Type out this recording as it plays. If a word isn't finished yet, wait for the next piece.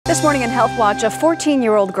This morning in Health Watch, a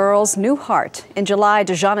 14-year-old girl's new heart. In July,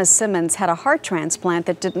 Dijana Simmons had a heart transplant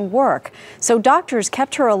that didn't work. So doctors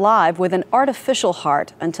kept her alive with an artificial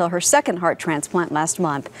heart until her second heart transplant last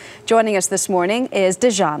month. Joining us this morning is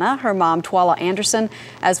Dijana, her mom, Twala Anderson,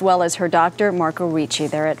 as well as her doctor, Marco Ricci.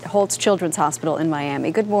 They're at Holtz Children's Hospital in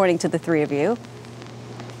Miami. Good morning to the three of you.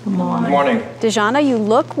 Good morning. Good morning. Dijana, you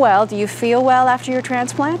look well. Do you feel well after your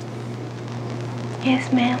transplant?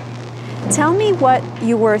 Yes, ma'am. Tell me what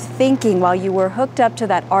you were thinking while you were hooked up to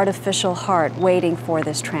that artificial heart waiting for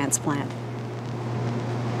this transplant.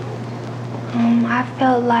 I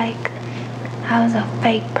felt like I was a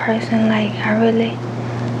fake person, like I really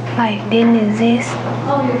didn't exist.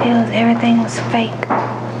 Everything was fake.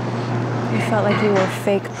 You felt like you were a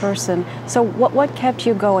fake person. So what kept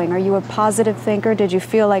you going? Are you a positive thinker? Did you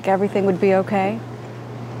feel like everything would be okay?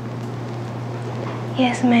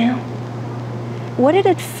 Yes, ma'am. What did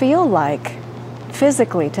it feel like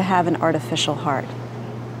physically to have an artificial heart?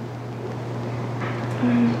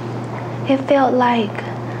 It felt like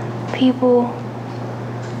people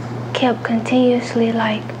kept continuously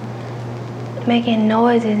making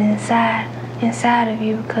noises inside of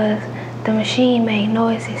you because the machine made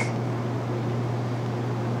noises.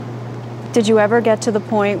 Did you ever get to the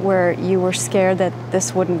point where you were scared that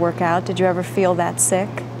this wouldn't work out? Did you ever feel that sick?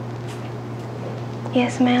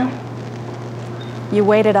 Yes, ma'am. You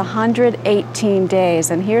waited 118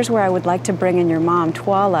 days, and here's where I would like to bring in your mom,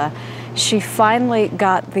 Twala. She finally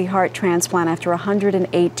got the heart transplant after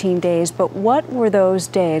 118 days, but what were those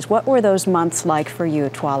days, what were those months like for you,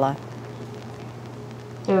 Twala?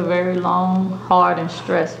 They were very long, hard, and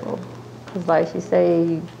stressful. Because like she said,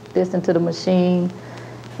 you listen to the machine,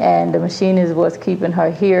 and the machine is what's keeping her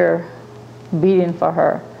here, beating for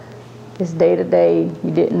her. It's day to day.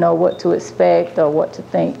 You didn't know what to expect or what to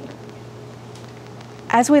think.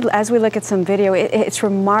 As we look at some video, it's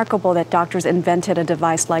remarkable that doctors invented a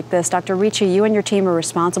device like this. Dr. Ricci, you and your team are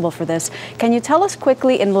responsible for this. Can you tell us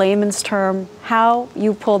quickly in layman's term how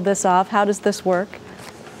you pulled this off? How does this work?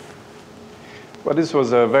 Well, this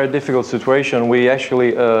was a very difficult situation. We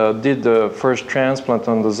actually did the first transplant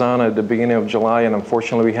on Dijana at the beginning of July, and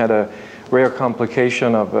unfortunately we had a rare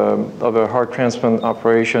complication of a heart transplant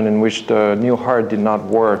operation in which the new heart did not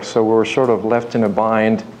work. So we were sort of left in a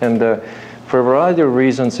bind. And for a variety of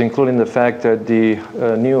reasons, including the fact that the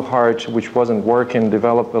new heart, which wasn't working,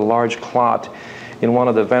 developed a large clot in one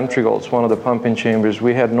of the ventricles, one of the pumping chambers.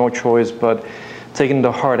 We had no choice but taking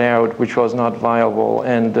the heart out, which was not viable,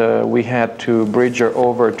 and we had to bridge her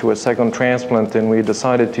over to a second transplant, and we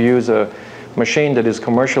decided to use a machine that is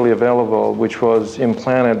commercially available, which was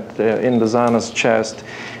implanted in Dijana's chest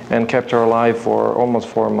and kept her alive for almost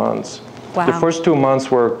 4 months. Wow. The first 2 months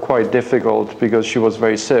were quite difficult because she was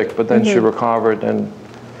very sick, but then she recovered, and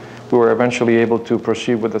we were eventually able to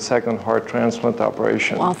proceed with the second heart transplant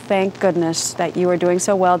operation. Well, thank goodness that you are doing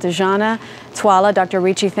so well. Dijana, Twala, Dr.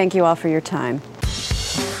 Ricci, thank you all for your time.